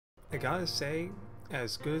I gotta say,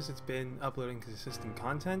 as good as it's been uploading consistent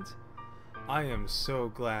content, I am so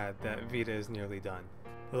glad that Vita is nearly done.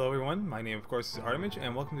 Hello everyone, my name of course is Artimage,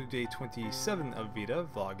 and welcome to day 27 of Vita,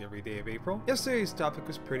 vlog every day of April. Yesterday's topic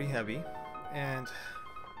was pretty heavy, and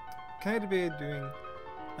kind of debated doing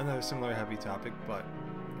another similar heavy topic, but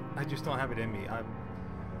I just don't have it in me. I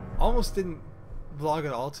almost didn't vlog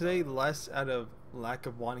at all today, less out of lack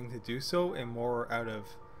of wanting to do so and more out of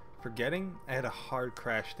forgetting. I had a hard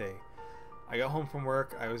crash day. I got home from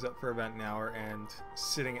work, I was up for about an hour and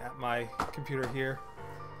sitting at my computer here,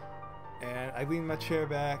 and I leaned my chair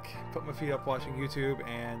back, put my feet up watching YouTube,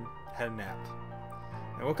 and had a nap.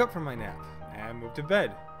 I woke up from my nap and moved to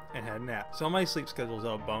bed and had a nap. So my sleep schedule's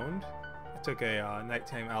all boned. I took a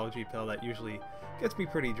nighttime allergy pill that usually gets me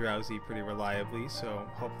pretty drowsy pretty reliably, so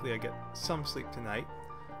hopefully I get some sleep tonight.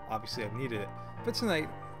 Obviously I've needed it. But tonight,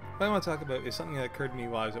 what I want to talk about is something that occurred to me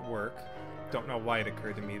while I was at work. Don't know why it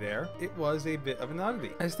occurred to me there. It was a bit of an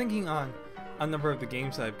oddity. I was thinking on a number of the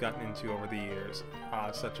games that I've gotten into over the years,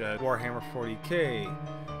 such as Warhammer 40k,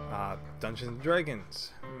 Dungeons &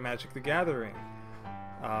 Dragons, Magic the Gathering,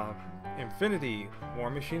 Infinity, War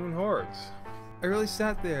Machine and Hordes. I really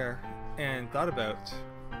sat there and thought about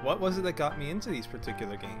what was it that got me into these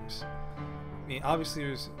particular games. I mean, obviously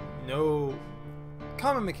there's no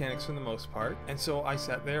common mechanics for the most part, and so I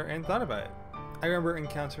sat there and thought about it. I remember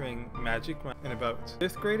encountering Magic in about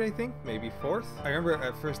 5th grade, I think, maybe 4th. I remember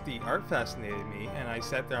at first the art fascinated me, and I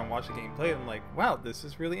sat there and watched the game play, and I'm like, wow, this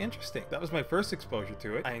is really interesting. That was my first exposure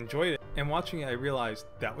to it. I enjoyed it, and watching it I realized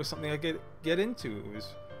that was something I could get into. It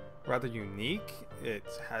was rather unique, it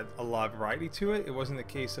had a lot of variety to it. It wasn't a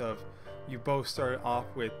case of you both started off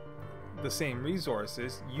with the same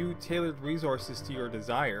resources. You tailored resources to your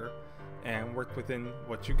desire and worked within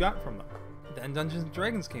what you got from them. Then Dungeons &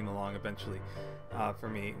 Dragons came along eventually for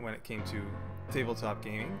me when it came to tabletop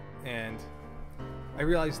gaming, and I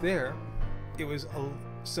realized there it was a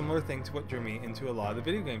similar thing to what drew me into a lot of the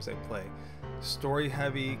video games I play. Story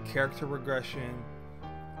heavy, character regression,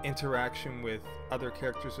 interaction with other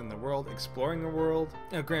characters in the world, exploring the world.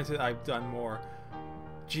 Now granted, I've done more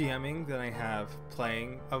GMing than I have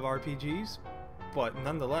playing of RPGs, but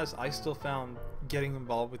nonetheless I still found getting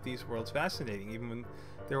involved with these worlds fascinating, even when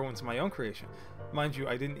they were ones of my own creation. Mind you,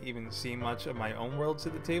 I didn't even see much of my own worlds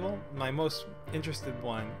at the table. My most interested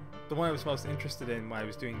one, the one I was most interested in when I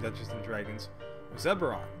was doing Dungeons & Dragons, was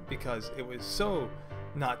Eberron, because it was so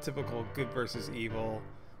not typical good versus evil.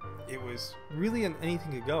 It was really an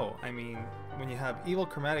anything to go. I mean, when you have evil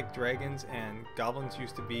chromatic dragons and goblins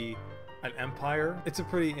used to be an empire, it's a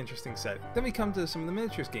pretty interesting setting. Then we come to some of the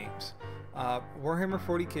miniatures games. Warhammer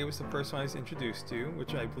 40k was the first one I was introduced to,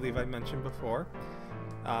 which I believe I mentioned before.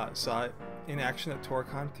 Saw it in action at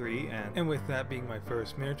TorCon 3, and with that being my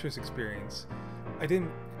first miniatures experience, I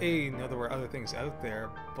didn't A, know there were other things out there,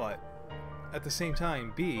 but at the same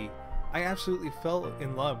time, B, I absolutely fell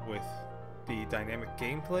in love with the dynamic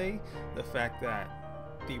gameplay, the fact that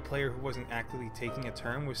the player who wasn't actively taking a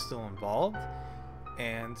turn was still involved,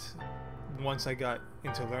 and once I got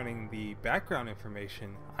into learning the background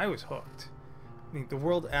information, I was hooked. I mean, the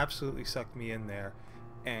world absolutely sucked me in there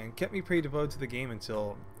and kept me pretty devoted to the game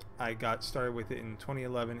until I got started with it in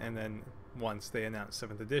 2011, and then once they announced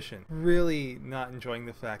 7th edition. Really not enjoying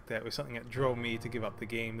the fact that it was something that drove me to give up the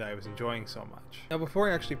game that I was enjoying so much. Now before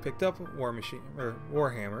I actually picked up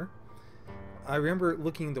Warhammer, I remember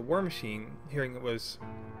looking into War Machine, hearing it was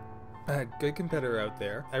a good competitor out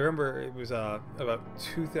there. I remember it was about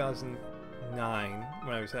 2009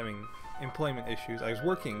 when I was having employment issues. I was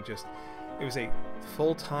working it was a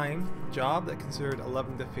full-time job that considered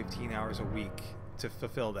 11 to 15 hours a week to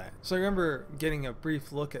fulfill that. So I remember getting a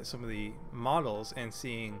brief look at some of the models and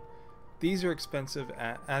seeing these are expensive,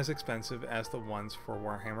 as expensive as the ones for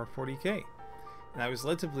Warhammer 40k. And I was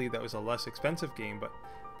led to believe that was a less expensive game, but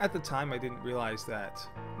at the time I didn't realize that,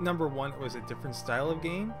 number one, it was a different style of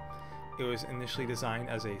game. It was initially designed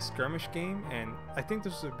as a skirmish game, and I think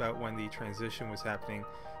this was about when the transition was happening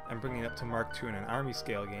and bringing it up to Mark II in an army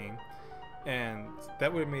scale game, and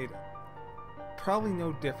that would have made probably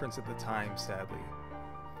no difference at the time, sadly.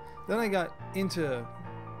 Then I got into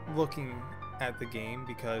looking at the game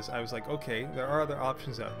because I was like, okay, there are other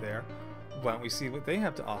options out there, why don't we see what they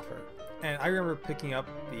have to offer? And I remember picking up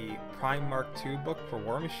the Prime Mark II book for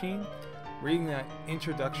War Machine, reading that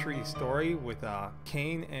introductory story with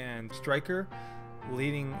Kane and Stryker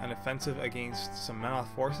leading an offensive against some Menoth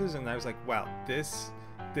forces, and I was like, wow, this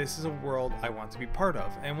is a world I want to be part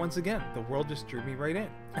of. And once again, the world just drew me right in.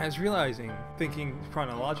 I was realizing, thinking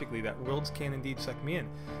chronologically, that worlds can indeed suck me in.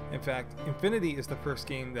 In fact, Infinity is the first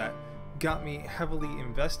game that got me heavily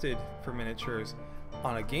invested for miniatures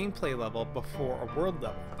on a gameplay level before a world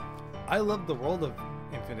level. I love the world of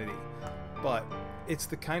Infinity, but it's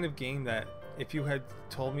the kind of game that if you had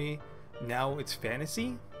told me now it's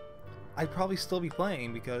fantasy, I'd probably still be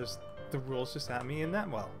playing because the rules just have me in that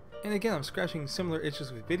well. And again, I'm scratching similar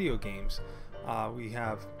itches with video games. We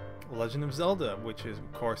have Legend of Zelda, which is,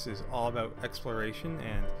 of course, is all about exploration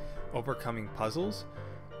and overcoming puzzles.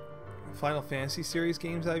 Final Fantasy series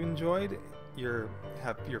games I've enjoyed. You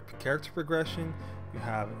have your character progression, you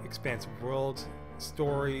have expansive worlds,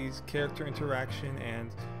 stories, character interaction,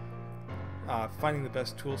 and finding the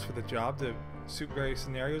best tools for the job to suit various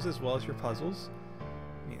scenarios, as well as your puzzles.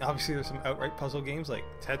 I mean, obviously there's some outright puzzle games like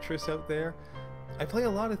Tetris out there. I play a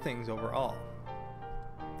lot of things overall,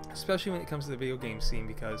 especially when it comes to the video game scene,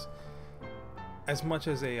 because as much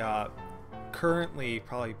as a currently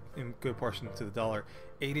probably in good portion to the dollar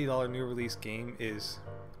 $80 new release game is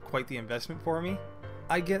quite the investment for me,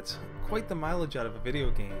 I get quite the mileage out of a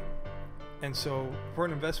video game, and so for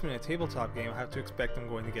an investment in a tabletop game I have to expect I'm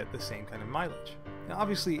going to get the same kind of mileage. Now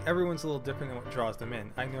obviously everyone's a little different in what draws them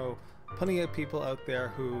in. I know plenty of people out there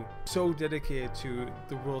who are so dedicated to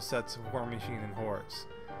the rule sets of War Machine and Hordes.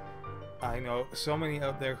 I know so many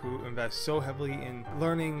out there who invest so heavily in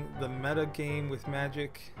learning the meta game with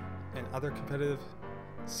Magic and other competitive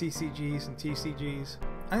CCGs and TCGs.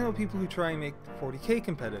 I know people who try and make 40k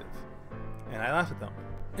competitive, and I laugh at them.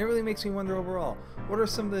 It really makes me wonder overall, what are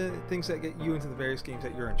some of the things that get you into the various games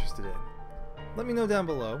that you're interested in? Let me know down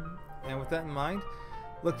below, and with that in mind,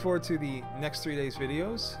 look forward to the next 3 days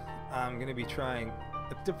videos. I'm going to be trying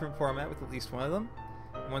a different format with at least one of them.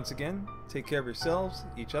 Once again, take care of yourselves,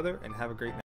 each other, and have a great night.